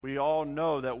We all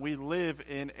know that we live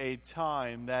in a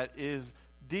time that is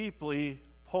deeply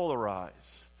polarized.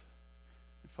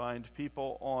 You find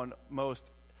people on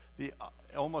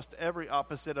almost every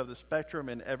opposite of the spectrum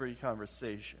in every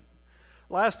conversation.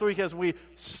 Last week, as we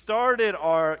started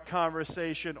our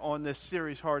conversation on this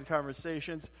series, Hard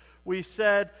Conversations, we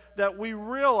said that we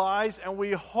realize and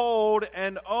we hold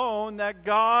and own that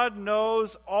God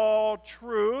knows all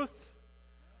truth,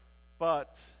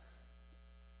 but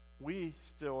we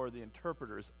still are the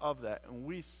interpreters of that, and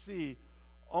we see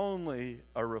only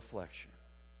a reflection.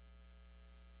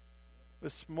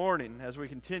 This morning, as we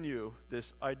continue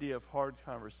this idea of hard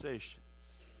conversations,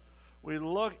 we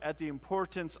look at the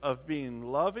importance of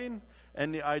being loving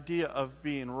and the idea of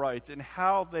being right and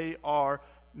how they are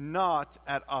not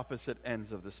at opposite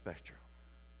ends of the spectrum.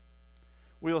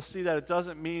 We'll see that it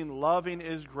doesn't mean loving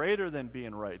is greater than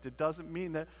being right. It doesn't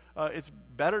mean that it's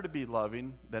better to be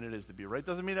loving than it is to be right. It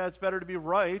doesn't mean that it's better to be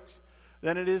right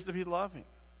than it is to be loving.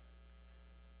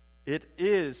 It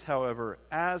is, however,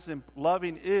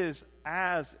 loving is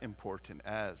as important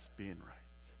as being right.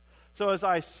 So as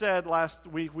I said last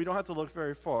week, we don't have to look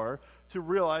very far to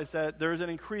realize that there's an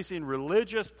increasing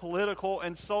religious, political,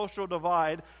 and social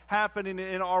divide happening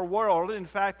in our world. In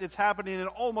fact, it's happening in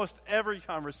almost every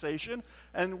conversation.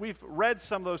 And we've read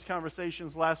some of those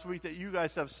conversations last week that you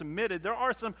guys have submitted. There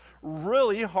are some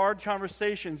really hard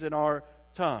conversations in our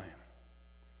time.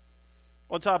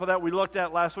 On top of that, we looked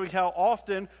at last week how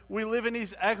often we live in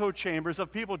these echo chambers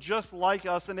of people just like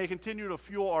us, and they continue to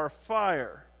fuel our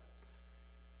fire.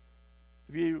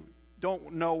 If you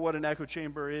don't know what an echo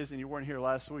chamber is and you weren't here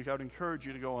last week, I would encourage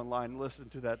you to go online and listen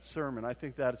to that sermon. I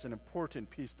think that is an important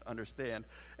piece to understand.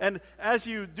 And as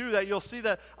you do that, you'll see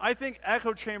that I think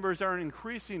echo chambers are an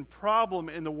increasing problem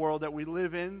in the world that we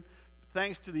live in,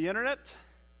 thanks to the internet,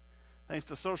 thanks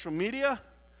to social media,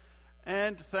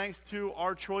 and thanks to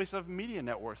our choice of media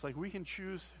networks. Like, we can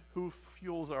choose who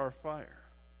fuels our fire.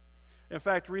 In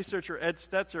fact, researcher Ed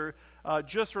Stetzer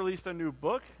just released a new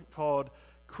book called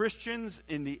Christians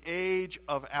in the Age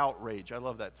of Outrage. I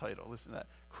love that title. Listen to that.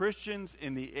 Christians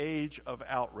in the Age of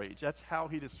Outrage. That's how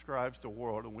he describes the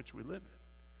world in which we live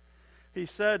in. He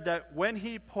said that when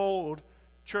he polled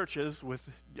churches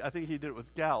I think he did it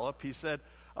with Gallup, he said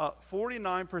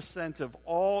 49% of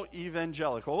all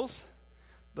evangelicals,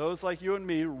 those like you and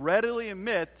me, readily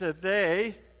admit that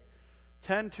they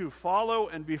tend to follow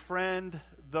and befriend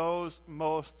those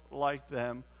most like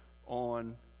them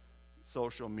on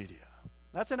social media.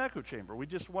 That's an echo chamber. We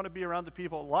just want to be around the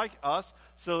people like us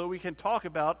so that we can talk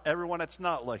about everyone that's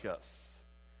not like us.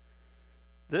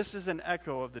 This is an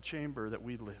echo of the chamber that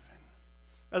we live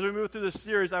in. As we move through this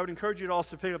series, I would encourage you to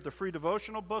also pick up the free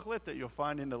devotional booklet that you'll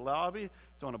find in the lobby.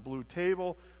 It's on a blue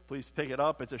table. Please pick it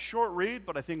up. It's a short read,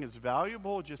 but I think it's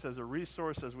valuable just as a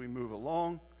resource as we move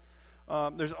along.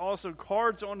 There's also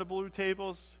cards on the blue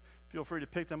tables. Feel free to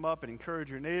pick them up and encourage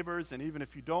your neighbors. And even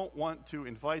if you don't want to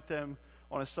invite them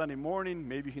on a Sunday morning,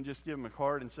 maybe you can just give them a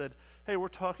card and said, hey, we're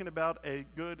talking about a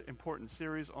good, important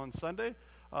series on Sunday.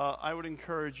 I would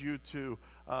encourage you to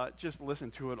just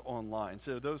listen to it online.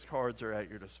 So those cards are at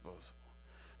your disposal.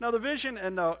 Now, the vision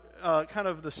and kind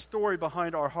of the story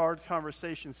behind our Hard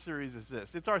Conversation series is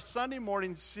this. It's our Sunday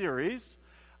morning series,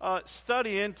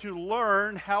 studying to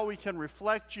learn how we can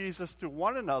reflect Jesus to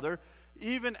one another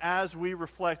even as we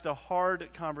reflect the hard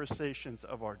conversations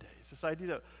of our days. This idea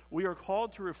that we are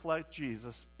called to reflect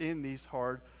Jesus in these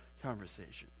hard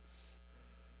conversations.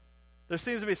 There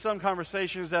seems to be some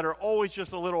conversations that are always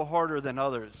just a little harder than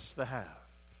others to have.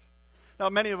 Now,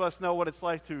 many of us know what it's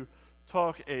like to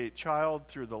talk a child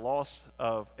through the loss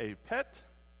of a pet.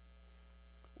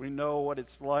 We know what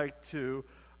it's like to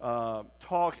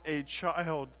talk a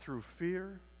child through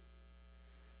fear.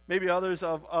 Maybe others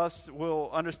of us will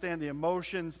understand the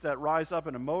emotions that rise up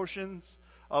in emotions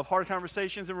of hard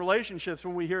conversations and relationships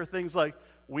when we hear things like,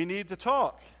 we need to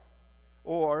talk,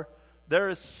 or there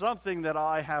is something that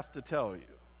I have to tell you.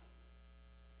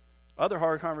 Other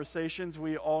hard conversations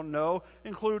we all know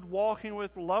include walking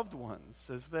with loved ones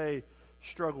as they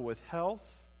struggle with health,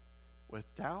 with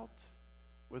doubt,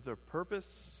 with their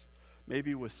purpose,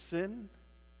 maybe with sin.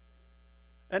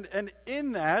 And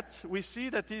in that, we see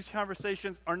that these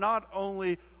conversations are not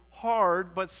only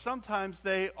hard, but sometimes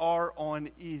they are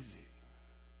uneasy.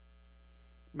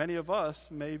 Many of us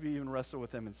maybe even wrestle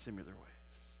with them in similar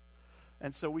ways.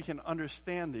 And so we can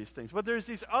understand these things. But there's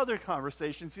these other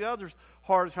conversations, the other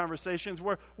hard conversations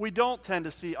where we don't tend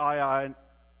to see eye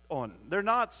on. They're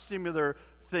not similar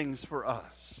things for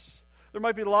us. There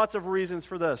might be lots of reasons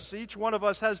for this. Each one of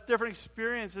us has different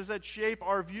experiences that shape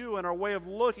our view and our way of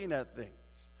looking at things.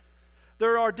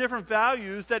 There are different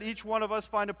values that each one of us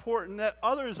find important that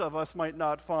others of us might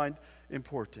not find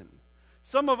important.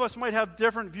 Some of us might have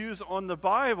different views on the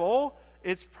Bible,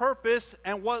 its purpose,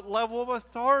 and what level of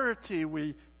authority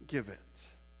we give it.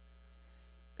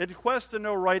 In quest to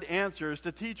know right answers,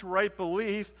 to teach right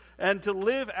belief, and to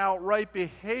live out right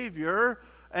behavior,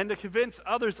 and to convince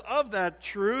others of that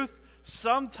truth,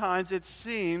 sometimes it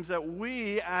seems that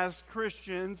we as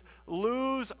Christians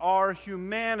lose our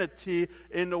humanity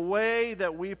in the way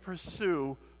that we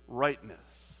pursue rightness.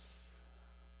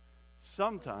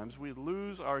 Sometimes we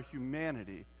lose our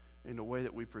humanity in the way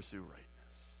that we pursue rightness.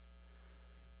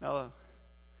 Now,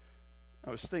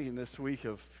 I was thinking this week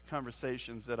of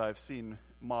conversations that I've seen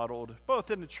modeled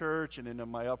both in the church and in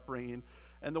my upbringing.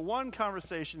 And the one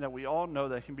conversation that we all know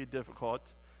that can be difficult,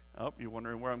 you're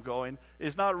wondering where I'm going,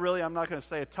 is not really, I'm not going to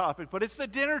say a topic, but it's the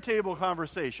dinner table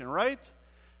conversation, right?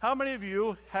 How many of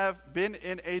you have been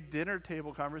in a dinner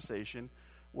table conversation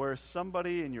where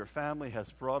somebody in your family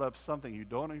has brought up something you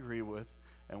don't agree with,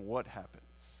 and what happens?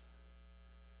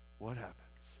 What happens?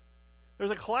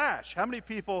 There's a clash. How many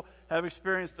people have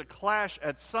experienced a clash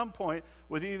at some point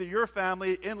with either your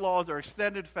family, in-laws, or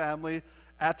extended family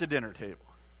at the dinner table?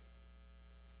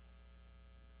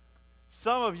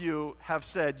 Some of you have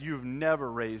said you've never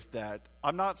raised that.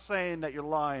 I'm not saying that you're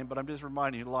lying, but I'm just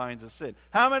reminding you lying's a sin.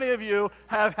 How many of you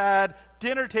have had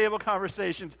dinner table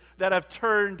conversations that have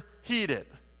turned heated?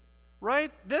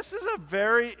 Right? This is a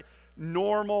very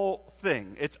normal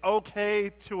thing. It's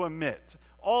okay to admit.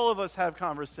 All of us have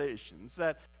conversations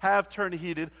that have turned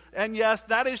heated. And yes,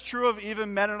 that is true of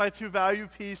even Mennonites who value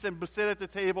peace and sit at the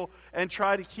table and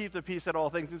try to keep the peace at all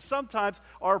things. And sometimes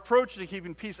our approach to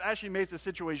keeping peace actually makes the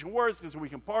situation worse because we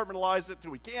compartmentalize it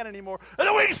till we can't anymore, and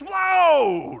then we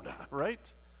explode, right?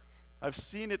 I've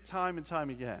seen it time and time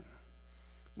again.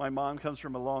 My mom comes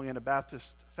from a long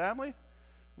Anabaptist family.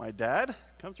 My dad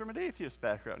comes from an atheist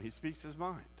background. He speaks his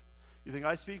mind. You think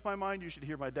I speak my mind? You should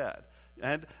hear my dad.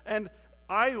 And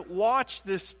I watched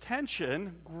this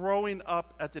tension growing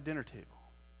up at the dinner table,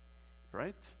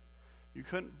 right? You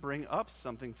couldn't bring up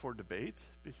something for debate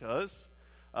because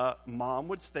mom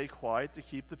would stay quiet to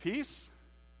keep the peace.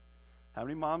 How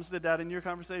many moms did that in your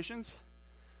conversations?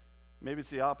 Maybe it's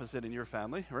the opposite in your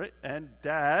family, right? And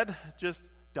dad just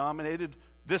dominated.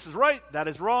 This is right, that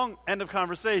is wrong, end of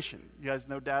conversation. You guys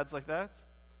know dads like that?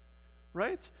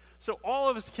 Right? So all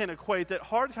of us can equate that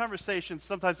hard conversations,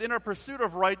 sometimes in our pursuit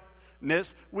of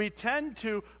rightness, we tend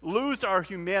to lose our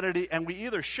humanity and we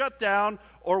either shut down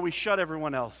or we shut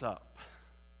everyone else up.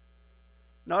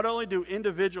 Not only do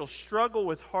individuals struggle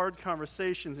with hard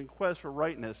conversations in quest for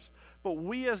rightness, but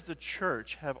we as the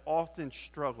church have often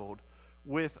struggled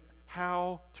with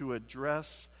how to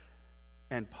address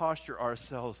and posture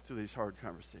ourselves to these hard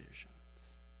conversations.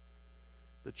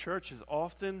 The church has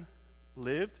often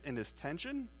lived in this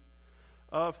tension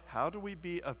of how do we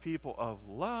be a people of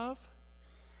love,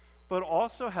 but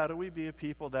also how do we be a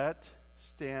people that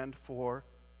stand for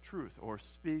truth or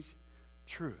speak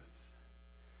truth.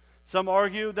 Some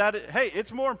argue that, hey,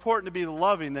 it's more important to be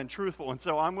loving than truthful, and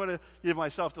so I'm going to give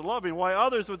myself to loving. While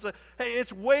others would say, hey,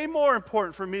 it's way more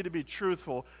important for me to be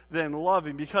truthful than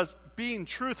loving, because being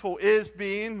truthful is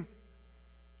being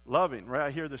loving, right?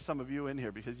 I hear there's some of you in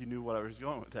here because you knew what I was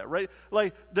going with that, right?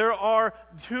 Like, there are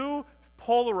two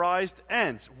polarized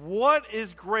ends. What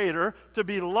is greater, to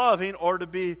be loving or to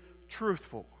be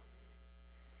truthful?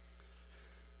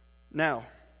 Now,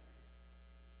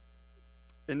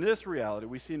 in this reality,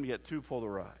 we seem to get two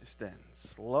polarized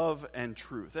ends, love and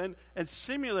truth. And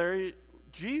similarly,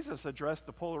 Jesus addressed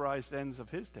the polarized ends of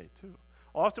his day too.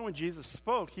 Often when Jesus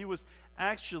spoke, he was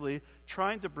actually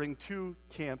trying to bring two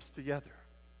camps together.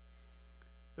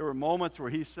 There were moments where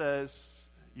he says,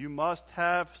 you must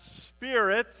have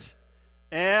spirit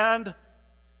and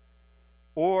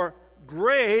or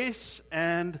grace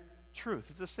and truth.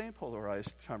 It's the same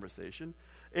polarized conversation.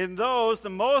 In those, the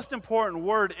most important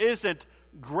word isn't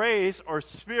grace or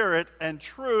spirit and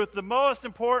truth. The most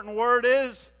important word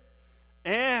is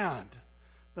and.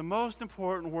 The most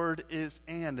important word is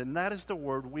and that is the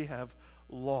word we have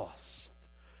lost.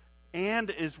 And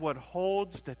is what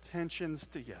holds the tensions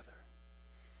together.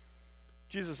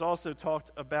 Jesus also talked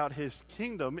about his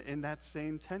kingdom in that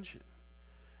same tension.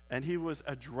 And he was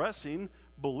addressing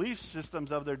belief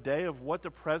systems of their day of what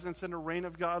the presence and the reign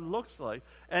of God looks like.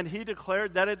 And he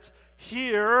declared that it's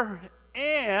here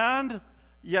and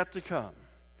yet to come.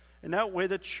 In that way,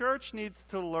 the church needs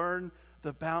to learn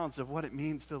the balance of what it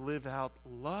means to live out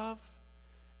love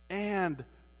and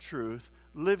truth,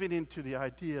 living into the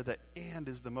idea that and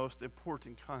is the most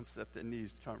important concept in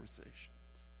these conversations.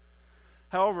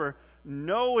 However,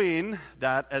 knowing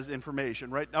that as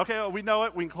information, right? Okay, we know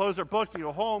it. We can close our books and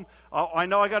go home. I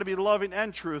know I got to be loving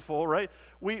and truthful, right?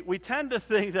 We tend to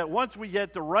think that once we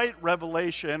get the right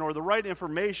revelation or the right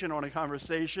information on a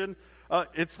conversation,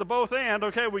 it's the both and.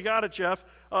 Okay, we got it, Jeff.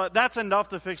 That's enough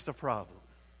to fix the problem.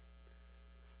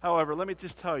 However, let me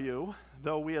just tell you,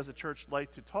 though we as a church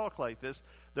like to talk like this,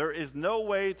 there is no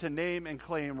way to name and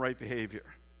claim right behavior.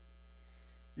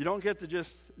 You don't get to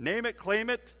just name it, claim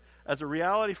it as a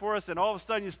reality for us, and all of a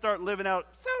sudden you start living out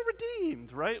so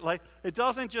redeemed, right? Like, it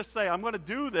doesn't just say, I'm going to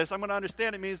do this, I'm going to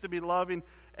understand it means to be loving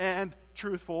and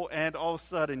truthful, and all of a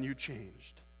sudden you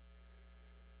changed.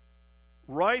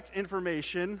 Right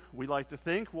information, we like to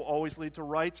think, will always lead to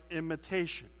right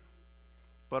imitation.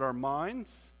 But our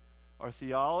minds, our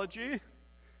theology,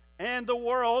 and the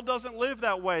world doesn't live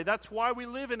that way. That's why we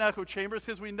live in echo chambers,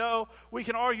 because we know we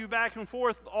can argue back and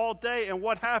forth all day, and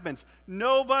what happens?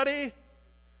 Nobody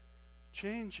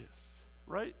changes,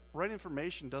 right? Right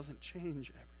information doesn't change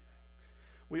everything.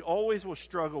 We always will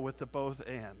struggle with the both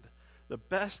and. The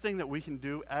best thing that we can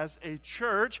do as a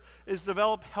church is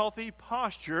develop healthy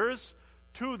postures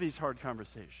to these hard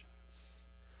conversations.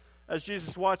 As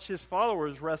Jesus watched his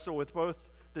followers wrestle with both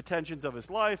the tensions of his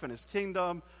life and his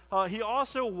kingdom, he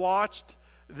also watched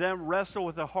them wrestle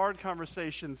with the hard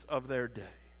conversations of their day.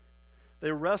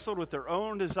 They wrestled with their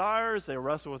own desires. They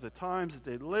wrestled with the times that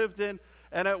they lived in.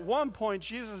 And at one point,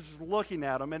 Jesus is looking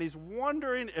at them, and he's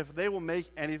wondering if they will make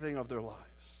anything of their lives.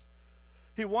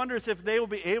 He wonders if they will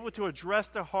be able to address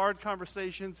the hard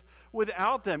conversations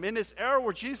without them. In this era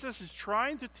where Jesus is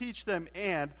trying to teach them,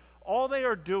 and all they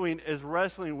are doing is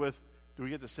wrestling with, do we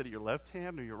get to sit at your left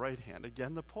hand or your right hand?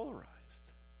 Again, the polarized.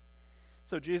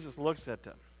 So Jesus looks at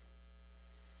them,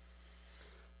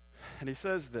 and he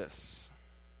says this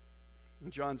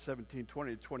in John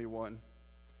 17:20-21.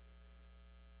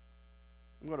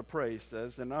 I'm going to pray, he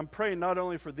says, and I'm praying not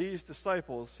only for these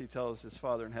disciples, he tells his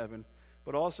Father in heaven,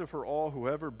 but also for all who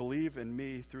ever believe in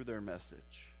me through their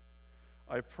message.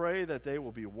 I pray that they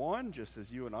will be one, just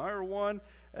as you and I are one,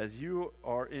 as you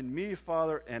are in me,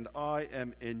 Father, and I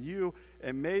am in you,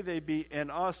 and may they be in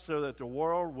us so that the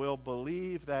world will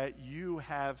believe that you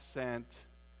have sent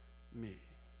me.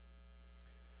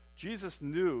 Jesus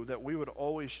knew that we would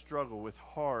always struggle with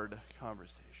hard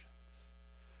conversations.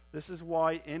 This is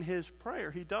why in his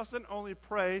prayer, he doesn't only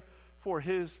pray for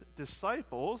his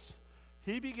disciples,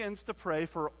 he begins to pray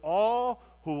for all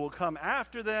who will come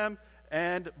after them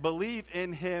and believe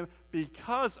in him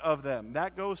because of them.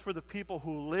 That goes for the people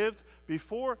who lived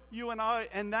before you and I,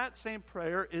 and that same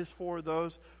prayer is for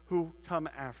those who come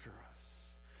after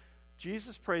us.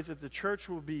 Jesus prays that the church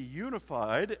will be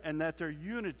unified and that their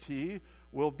unity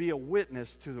will be a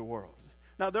witness to the world.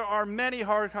 Now, there are many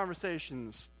hard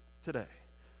conversations today.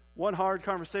 One hard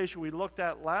conversation we looked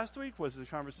at last week was the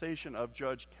conversation of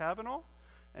Judge Kavanaugh,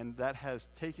 and that has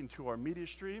taken to our media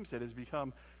streams. It has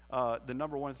become the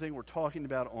number one thing we're talking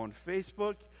about on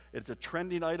Facebook. It's a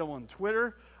trending item on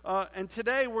Twitter. And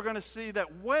today we're going to see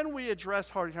that when we address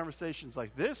hard conversations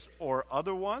like this or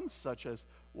other ones, such as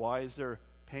why is there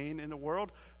pain in the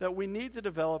world, that we need to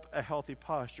develop a healthy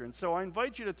posture. And so I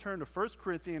invite you to turn to 1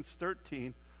 Corinthians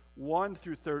 13,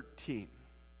 1-13.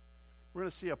 We're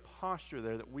going to see a posture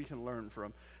there that we can learn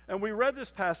from. And we read this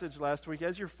passage last week.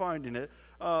 As you're finding it,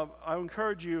 I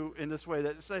encourage you in this way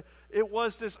that say it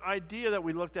was this idea that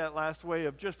we looked at last week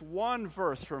of just one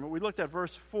verse from it. We looked at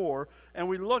verse 4, and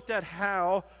we looked at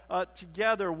how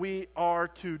together we are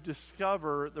to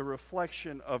discover the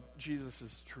reflection of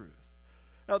Jesus' truth.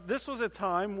 Now, this was a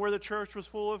time where the church was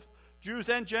full of Jews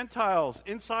and Gentiles,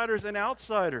 insiders and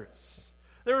outsiders.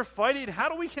 They were fighting, how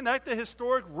do we connect the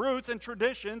historic roots and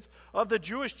traditions of the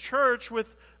Jewish church with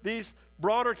these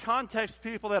broader context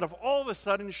people that have all of a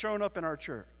sudden shown up in our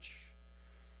church?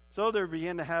 So they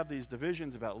began to have these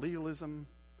divisions about legalism,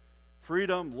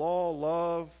 freedom, law,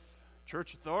 love,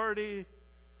 church authority,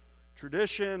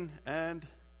 tradition, and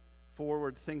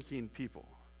forward-thinking people.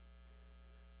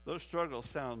 Those struggles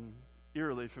sound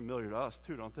eerily familiar to us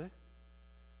too, don't they?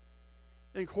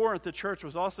 In Corinth, the church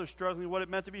was also struggling with what it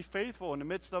meant to be faithful in the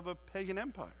midst of a pagan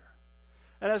empire.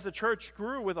 And as the church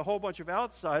grew with a whole bunch of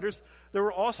outsiders, there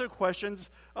were also questions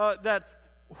that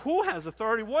who has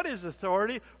authority? What is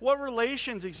authority? What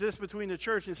relations exist between the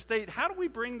church and state? How do we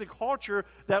bring the culture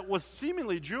that was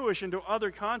seemingly Jewish into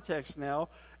other contexts now?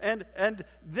 And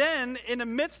then in the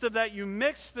midst of that, you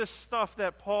mix this stuff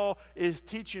that Paul is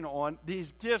teaching on,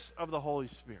 these gifts of the Holy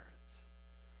Spirit.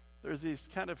 There's these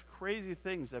kind of crazy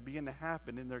things that begin to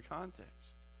happen in their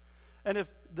context. And if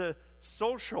the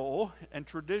social and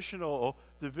traditional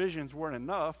divisions weren't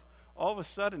enough, all of a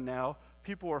sudden now,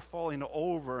 people are falling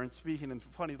over and speaking in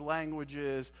funny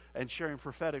languages and sharing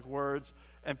prophetic words,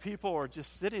 and people are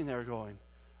just sitting there going,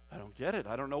 I don't get it.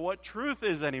 I don't know what truth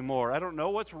is anymore. I don't know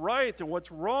what's right and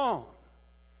what's wrong.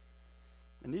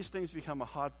 And these things become a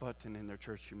hot button in their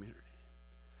church community.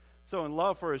 So in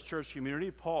love for his church community,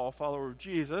 Paul, follower of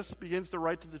Jesus, begins to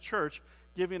write to the church,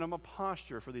 giving them a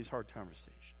posture for these hard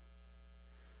conversations.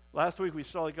 Last week we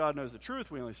saw that God knows the truth.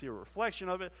 We only see a reflection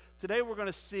of it. Today we're going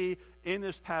to see in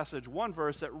this passage one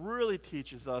verse that really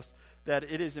teaches us that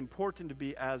it is important to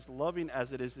be as loving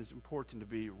as it is important to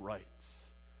be right.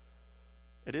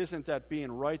 It isn't that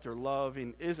being right or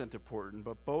loving isn't important,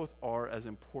 but both are as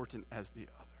important as the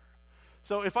other.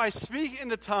 So if I speak in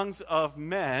the tongues of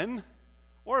men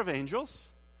or of angels,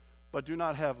 but do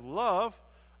not have love,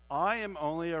 I am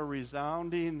only a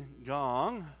resounding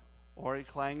gong or a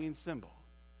clanging cymbal.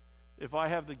 If I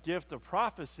have the gift of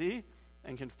prophecy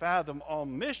and can fathom all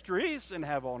mysteries and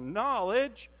have all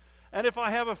knowledge, and if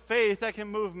I have a faith that can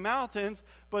move mountains,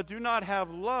 but do not have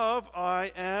love,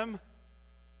 I am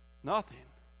nothing.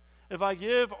 If I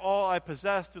give all I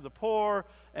possess to the poor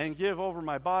and give over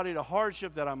my body to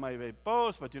hardship that I may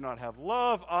boast, but do not have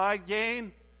love, I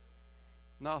gain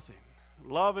nothing.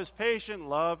 Love is patient.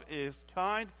 Love is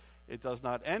kind. It does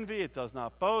not envy. It does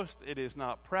not boast. It is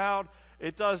not proud.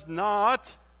 It does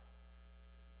not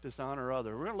dishonor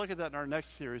others. We're going to look at that in our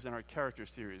next series, in our character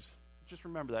series. Just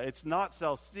remember that. It's not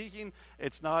self-seeking.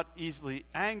 It's not easily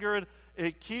angered.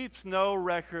 It keeps no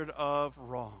record of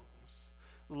wrongs.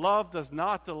 Love does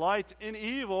not delight in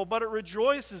evil, but it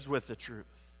rejoices with the truth.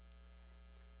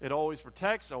 It always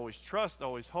protects, always trusts,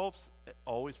 always hopes,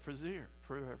 always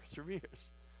perseveres.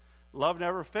 Love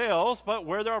never fails, but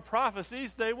where there are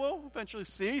prophecies, they will eventually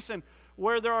cease, and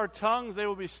where there are tongues, they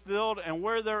will be stilled, and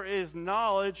where there is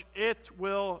knowledge, it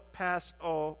will pass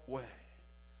away.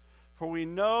 For we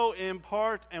know in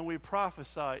part, and we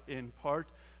prophesy in part,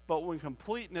 but when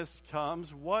completeness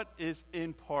comes, what is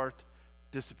in part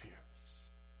disappears.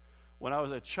 When I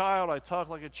was a child, I talked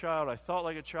like a child, I thought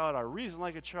like a child, I reasoned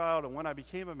like a child, and when I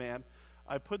became a man,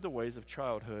 I put the ways of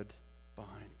childhood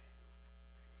behind me.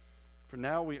 For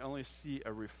now we only see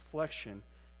a reflection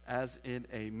as in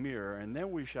a mirror, and then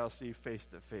we shall see face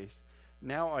to face.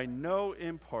 Now I know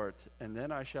in part, and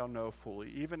then I shall know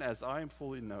fully, even as I am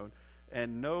fully known,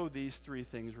 and know these three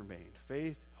things remain: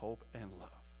 faith, hope, and love.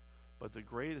 But the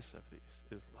greatest of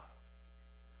these is love.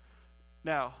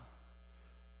 Now,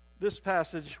 this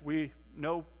passage we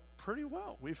know pretty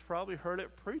well. We've probably heard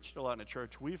it preached a lot in the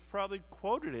church. We've probably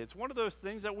quoted it. It's one of those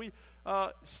things that we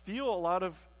steal a lot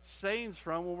of sayings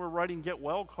from when we're writing get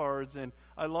well cards and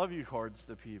I love you cards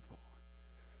to people.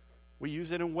 We use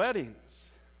it in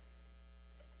weddings.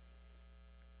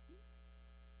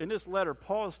 In this letter,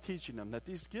 Paul is teaching them that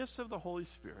these gifts of the Holy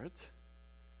Spirit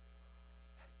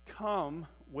come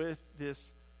with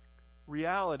this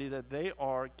reality that they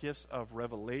are gifts of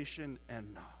revelation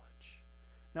and knowledge.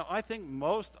 Now, I think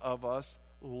most of us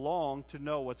long to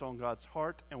know what's on God's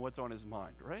heart and what's on his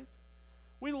mind, right?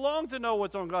 We long to know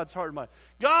what's on God's heart and mind.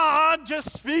 God,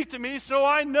 just speak to me so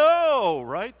I know,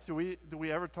 right? Do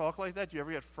we ever talk like that? Do you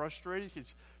ever get frustrated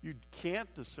because you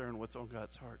can't discern what's on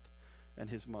God's heart and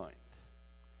his mind?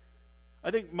 I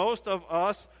think most of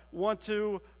us want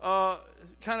to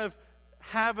kind of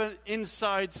have an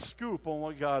inside scoop on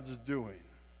what God's doing.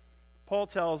 Paul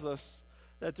tells us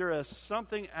that there is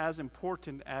something as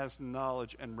important as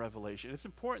knowledge and revelation. It's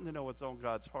important to know what's on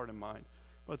God's heart and mind,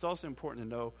 but it's also important to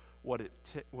know what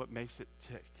makes it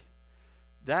tick.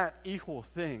 That equal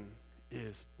thing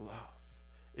is love.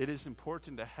 It is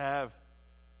important to have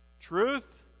truth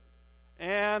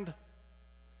and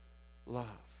love.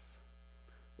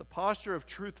 The posture of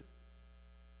truth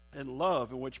and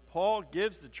love in which Paul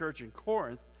gives the church in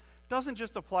Corinth doesn't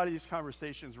just apply to these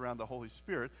conversations around the Holy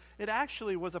Spirit. It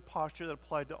actually was a posture that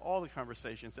applied to all the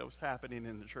conversations that was happening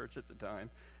in the church at the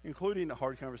time, including the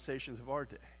hard conversations of our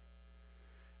day.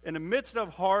 In the midst of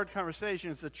hard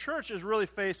conversations, the church is really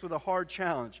faced with a hard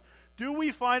challenge. Do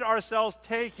we find ourselves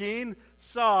taking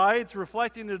sides,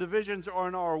 reflecting the divisions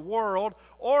in our world,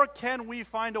 or can we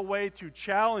find a way to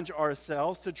challenge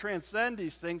ourselves, to transcend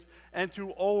these things, and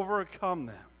to overcome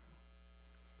them?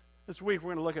 This week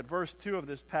we're going to look at verse 2 of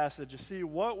this passage to see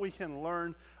what we can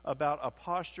learn about a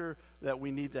posture that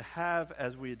we need to have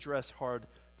as we address hard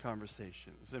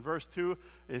conversations. In verse 2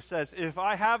 it says, if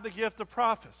I have the gift of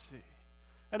prophecy,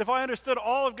 and if I understood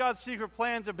all of God's secret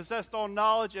plans and possessed all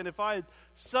knowledge, and if I had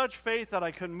such faith that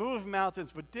I could move mountains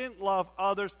but didn't love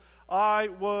others, I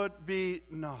would be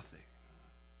nothing.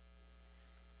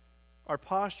 Our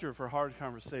posture for hard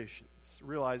conversations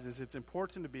realizes it's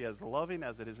important to be as loving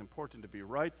as it is important to be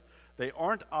right. They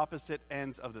aren't opposite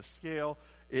ends of the scale.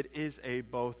 It is a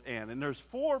both and. And there's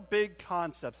 4 big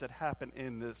concepts that happen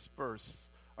in this verse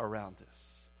around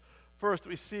this. First,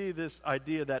 we see this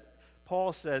idea that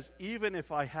Paul says, even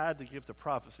if I had the gift of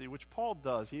prophecy, which Paul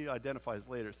does, he identifies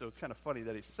later, so it's kind of funny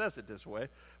that he says it this way.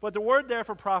 But the word there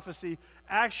for prophecy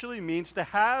actually means to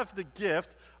have the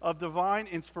gift of divine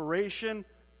inspiration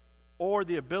or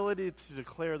the ability to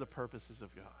declare the purposes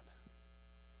of God.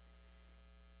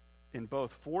 In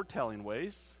both foretelling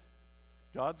ways,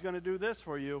 God's going to do this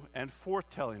for you, and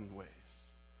foretelling ways.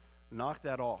 Knock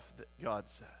that off, God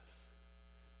says.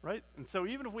 Right? And so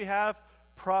even if we have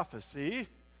prophecy,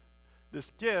 this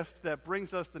gift that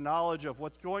brings us the knowledge of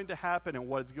what's going to happen and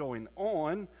what's going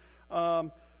on,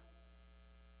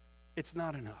 it's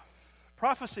not enough.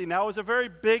 Prophecy now is a very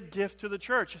big gift to the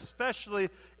church, especially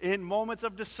in moments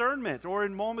of discernment or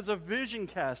in moments of vision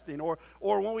casting or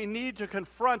when we need to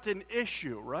confront an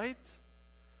issue, right?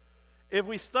 If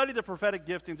we study the prophetic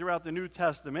gifting throughout the New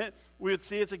Testament, we would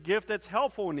see it's a gift that's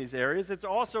helpful in these areas. It's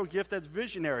also a gift that's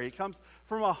visionary. It comes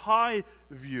from a high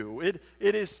view. It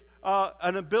is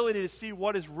an ability to see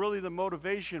what is really the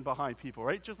motivation behind people,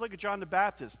 right? Just like John the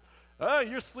Baptist.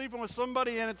 You're sleeping with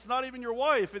somebody and it's not even your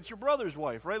wife, it's your brother's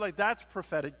wife, right? Like that's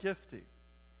prophetic gifting.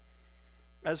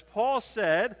 As Paul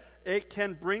said, it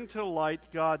can bring to light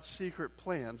God's secret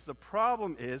plans. The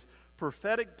problem is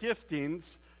prophetic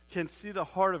giftings can see the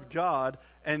heart of God,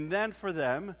 and then for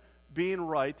them, being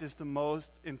right is the most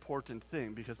important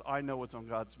thing because I know what's on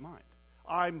God's mind.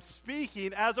 I'm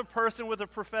speaking as a person with a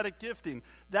prophetic gifting.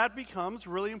 That becomes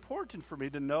really important for me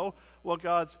to know what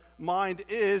God's mind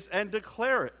is and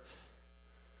declare it.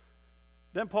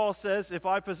 Then Paul says, if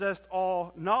I possessed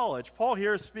all knowledge. Paul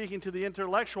here is speaking to the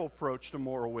intellectual approach to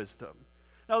moral wisdom.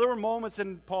 Now, there were moments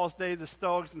in Paul's day, the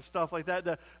Stoics and stuff like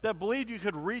that, that believed you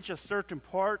could reach a certain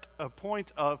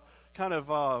point of kind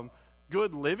of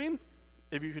good living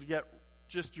if you could get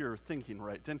just your thinking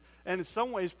right. And in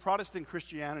some ways, Protestant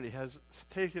Christianity has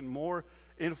taken more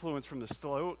influence from the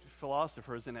Stoic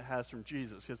philosophers than it has from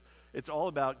Jesus, because it's all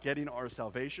about getting our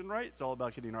salvation right, it's all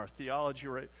about getting our theology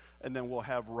right, and then we'll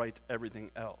have right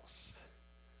everything else.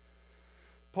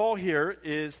 Paul here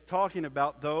is talking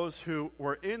about those who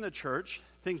were in the church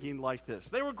thinking like this.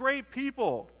 They were great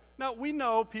people. Now, we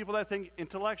know people that think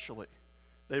intellectually.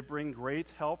 They bring great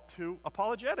help to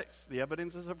apologetics, the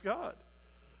evidences of God.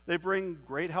 They bring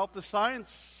great help to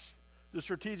science, to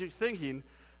strategic thinking.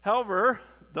 However,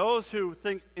 those who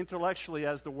think intellectually,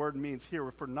 as the word means here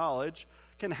for knowledge,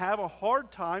 can have a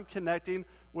hard time connecting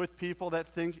with people that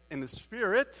think in the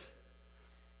spirit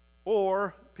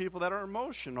or people that are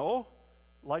emotional,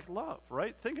 like love,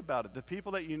 right? Think about it. The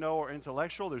people that you know are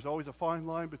intellectual, there's always a fine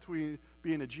line between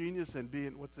being a genius and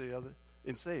being, what's the other?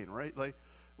 Insane, right? Like,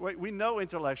 we know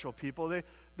intellectual people.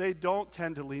 They don't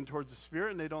tend to lean towards the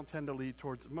spirit, and they don't tend to lean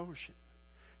towards emotion.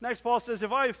 Next, Paul says,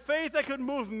 if I have faith that could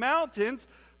move mountains,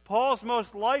 Paul's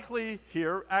most likely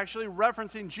here actually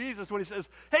referencing Jesus when he says,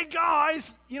 hey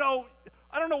guys,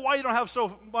 I don't know why you don't have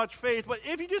so much faith, but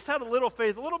if you just had a little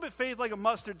faith, a little bit faith like a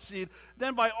mustard seed,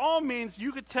 then by all means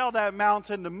you could tell that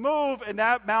mountain to move, and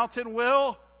that mountain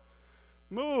will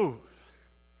move.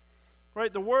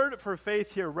 Right? The word for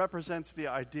faith here represents the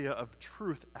idea of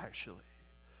truth, actually.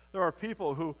 There are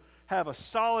people who have a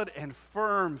solid and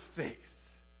firm faith.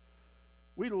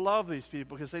 We love these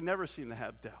people because they never seem to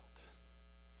have doubt.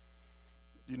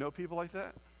 Do you know people like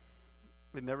that?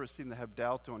 They never seem to have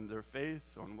doubt on their faith,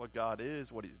 on what God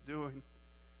is, what He's doing.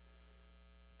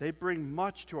 They bring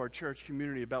much to our church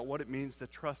community about what it means to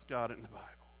trust God in the Bible.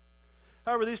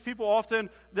 However, these people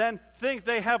often then think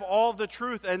they have all the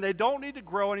truth and they don't need to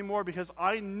grow anymore because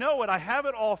I know it. I have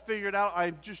it all figured out.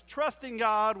 I'm just trusting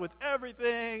God with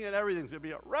everything and everything's going to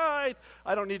be all right.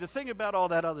 I don't need to think about all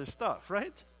that other stuff,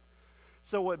 right?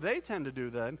 So what they tend to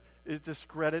do then is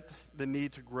discredit the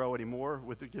need to grow anymore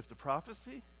with the gift of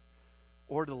prophecy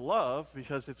or to love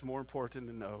because it's more important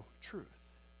to know truth.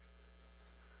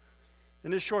 In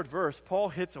this short verse, Paul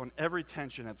hits on every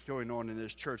tension that's going on in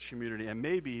this church community and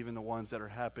maybe even the ones that are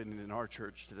happening in our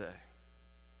church today.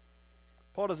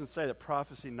 Paul doesn't say that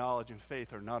prophecy, knowledge, and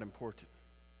faith are not important.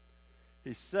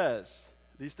 He says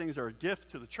these things are a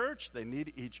gift to the church. They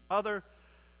need each other,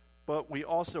 but we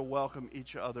also welcome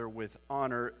each other with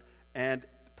honor, and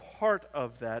part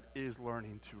of that is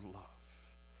learning to love.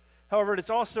 However, it's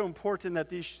also important that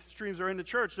these streams are in the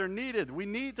church. They're needed. We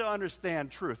need to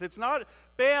understand truth. It's not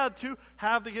bad to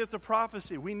have the gift of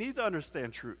prophecy. We need to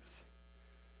understand truth.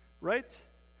 Right?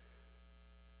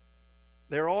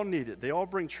 They're all needed. They all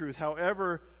bring truth.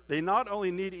 However, They not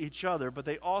only need each other, but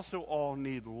they also all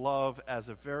need love as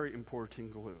a very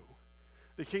important glue.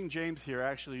 The King James here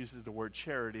actually uses the word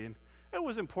charity, and it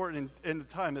was important in the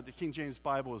time that the King James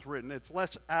Bible was written. It's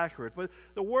less accurate, but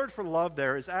the word for love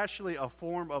there is actually a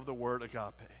form of the word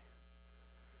agape.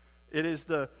 It is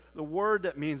the word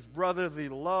that means brotherly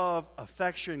love,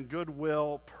 affection,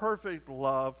 goodwill, perfect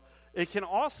love. It can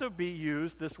also be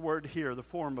used, this word here, the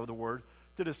form of the word,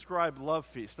 to describe love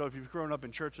feast. So if you've grown up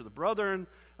in Church of the Brethren,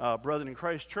 Brethren in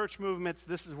Christ church movements,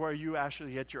 this is where you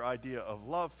actually get your idea of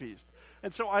love feast.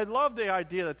 And so I love the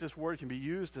idea that this word can be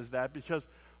used as that, because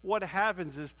what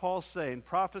happens is Paul's saying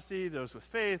prophecy, those with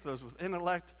faith, those with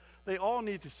intellect, they all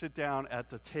need to sit down at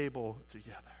the table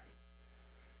together.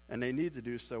 And they need to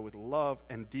do so with love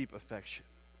and deep affection.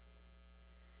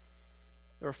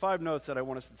 There are 5 notes that I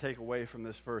want us to take away from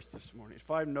this verse this morning.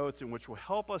 5 notes in which will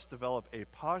help us develop a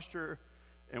posture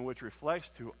in which reflects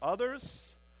to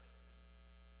others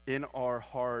in our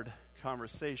hard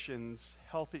conversations,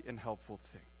 healthy and helpful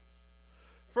things.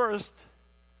 First,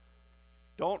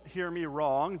 don't hear me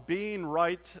wrong, being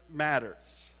right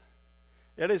matters.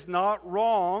 It is not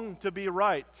wrong to be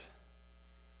right.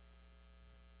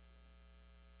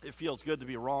 It feels good to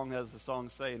be wrong, as the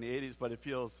songs say in the 80s, but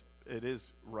it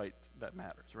is right that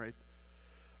matters, right?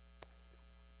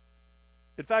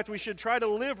 In fact, we should try to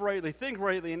live rightly, think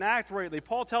rightly, and act rightly.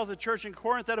 Paul tells the church in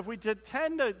Corinth that if we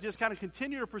tend to just kind of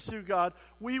continue to pursue God,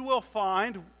 we will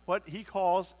find what he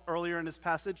calls, earlier in this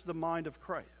passage, the mind of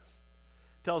Christ.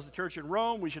 He tells the church in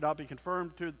Rome we should not be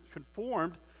conformed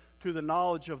to the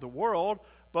knowledge of the world,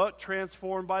 but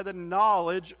transformed by the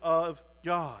knowledge of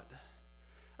God.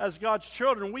 As God's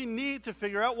children, we need to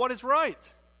figure out what is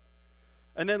right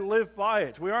and then live by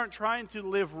it. We aren't trying to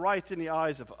live right in the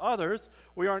eyes of others.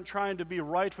 We aren't trying to be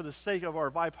right for the sake of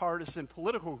our bipartisan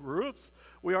political groups.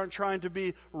 We aren't trying to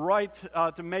be right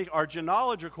to make our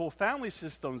genealogical family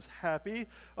systems happy.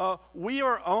 We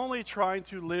are only trying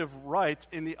to live right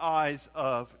in the eyes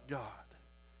of God.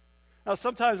 Now,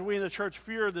 sometimes we in the church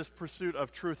fear this pursuit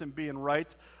of truth and being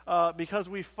right because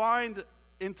we find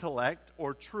intellect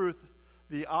or truth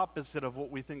the opposite of what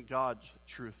we think God's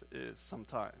truth is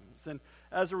sometimes. And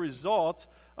as a result,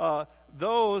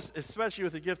 those, especially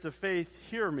with the gift of faith,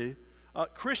 hear me,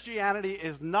 Christianity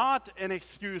is not an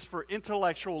excuse for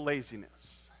intellectual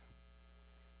laziness.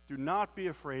 Do not be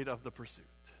afraid of the pursuit.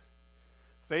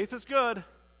 Faith is good.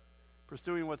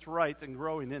 Pursuing what's right and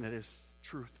growing in it is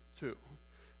truth too.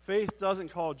 Faith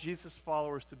doesn't call Jesus'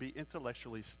 followers to be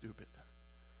intellectually stupid.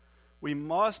 We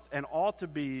must and ought to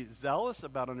be zealous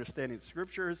about understanding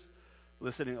Scriptures,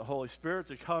 listening to the Holy Spirit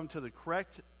to come to the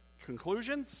correct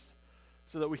conclusions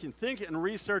so that we can think and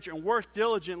research and work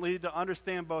diligently to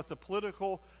understand both the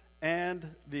political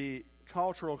and the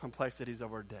cultural complexities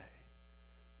of our day.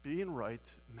 Being right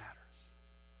matters.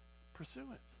 Pursue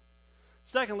it.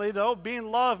 Secondly, though, being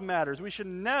loved matters. We should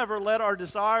never let our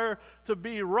desire to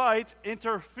be right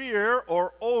interfere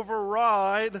or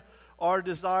override our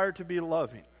desire to be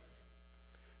loving.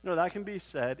 That can be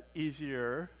said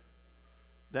easier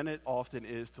than it often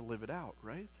is to live it out,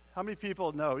 right? How many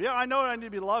people know, I know I need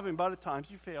to be loving, but at times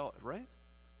you fail, right?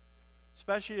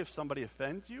 Especially if somebody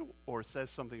offends you or says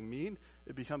something mean,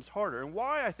 it becomes harder. And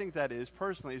why I think that is,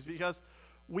 personally, is because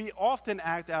we often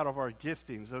act out of our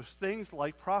giftings, those things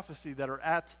like prophecy that are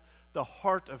at the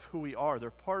heart of who we are. They're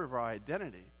part of our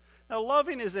identity. Now,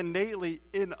 loving is innately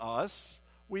in us.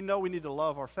 We know we need to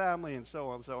love our family and so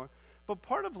on and so on. But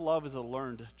part of love is a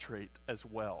learned trait as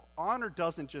well. Honor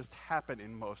doesn't just happen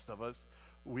in most of us.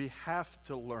 We have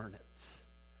to learn it.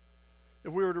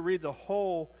 If we were to read the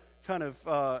whole kind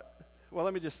of,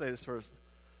 let me just say this first.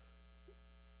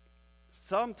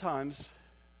 Sometimes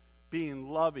being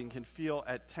loving can feel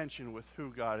at tension with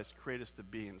who God has created us to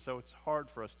be. And so it's hard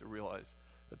for us to realize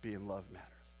that being loved matters.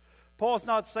 Paul's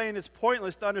not saying it's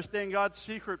pointless to understand God's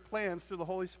secret plans through the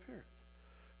Holy Spirit,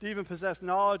 to even possess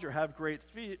knowledge or have great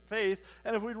faith.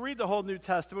 And if we read the whole New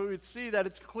Testament, we'd see that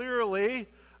it's clearly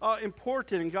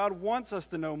important, and God wants us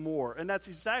to know more. And that's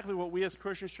exactly what we as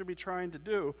Christians should be trying to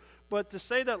do. But to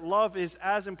say that love is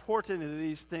as important as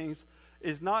these things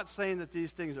is not saying that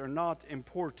these things are not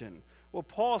important. What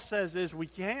Paul says is we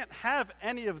can't have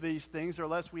any of these things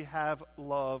unless we have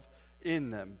love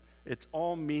in them. It's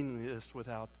all meaningless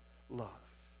without love.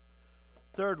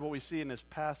 Third, what we see in this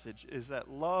passage is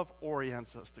that love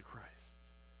orients us to Christ.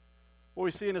 What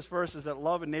we see in this verse is that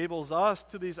love enables us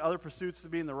to these other pursuits to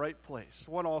be in the right place.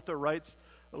 One author writes,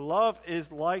 love is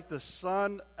like the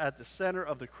sun at the center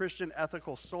of the Christian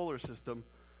ethical solar system,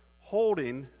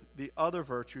 holding the other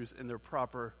virtues in their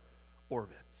proper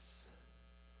orbits.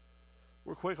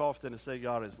 We're quick often to say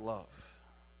God is love.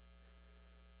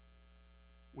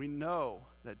 we know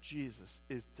that Jesus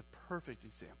is the perfect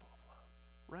example of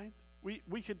love, right?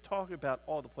 We could talk about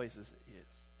all the places that he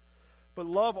is. But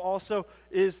love also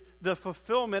is the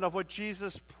fulfillment of what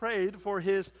Jesus prayed for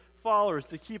his followers,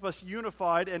 to keep us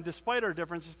unified and, despite our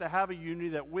differences, to have a unity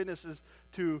that witnesses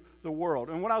to the world.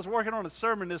 And when I was working on a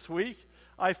sermon this week,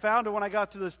 I found that when I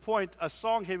got to this point, a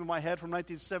song came in my head from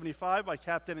 1975 by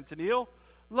Captain and Tennille,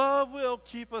 "Love Will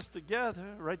Keep Us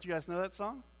Together." Right? Do you guys know that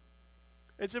song?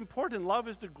 It's important. Love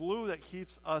is the glue that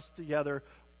keeps us together,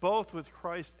 both with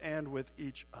Christ and with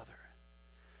each other.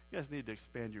 You guys need to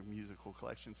expand your musical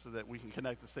collection so that we can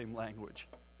connect the same language.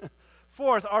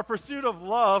 Fourth, our pursuit of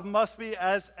love must be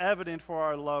as evident for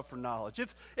our love for knowledge.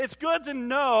 It's good to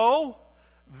know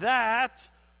that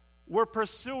we're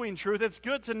pursuing truth. It's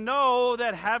good to know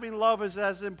that having love is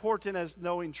as important as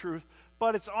knowing truth,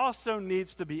 but it also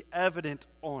needs to be evident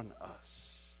on us.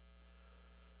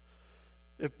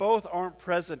 If both aren't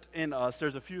present in us,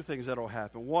 there's a few things that will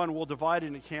happen. One, we'll divide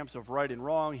into camps of right and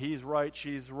wrong. He's right,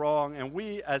 she's wrong. And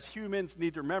we, as humans,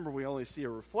 need to remember we only see a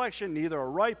reflection. Neither are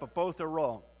right, but both are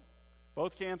wrong.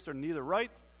 Both camps are neither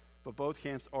right, but both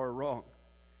camps are wrong.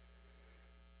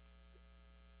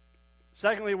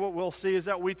 Secondly, what we'll see is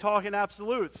that we talk in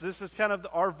absolutes. This is kind of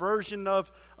our version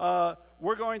of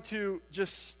we're going to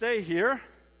just stay here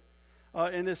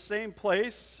in this same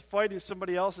place, fighting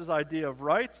somebody else's idea of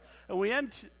right. And we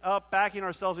end up backing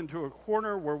ourselves into a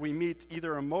corner where we meet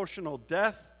either emotional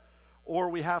death or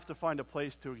we have to find a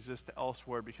place to exist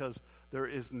elsewhere, because there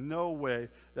is no way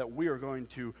that we are going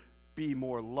to be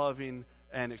more loving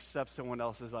and accept someone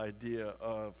else's idea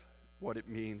of what it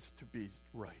means to be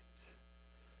right.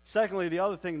 Thirdly, the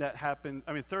other thing that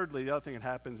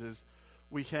happens is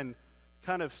we can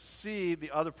kind of see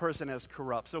the other person as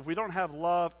corrupt. So if we don't have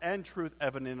love and truth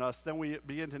evident in us, then we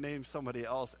begin to name somebody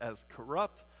else as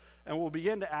corrupt, and we'll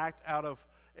begin to act out of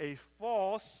a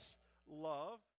false love.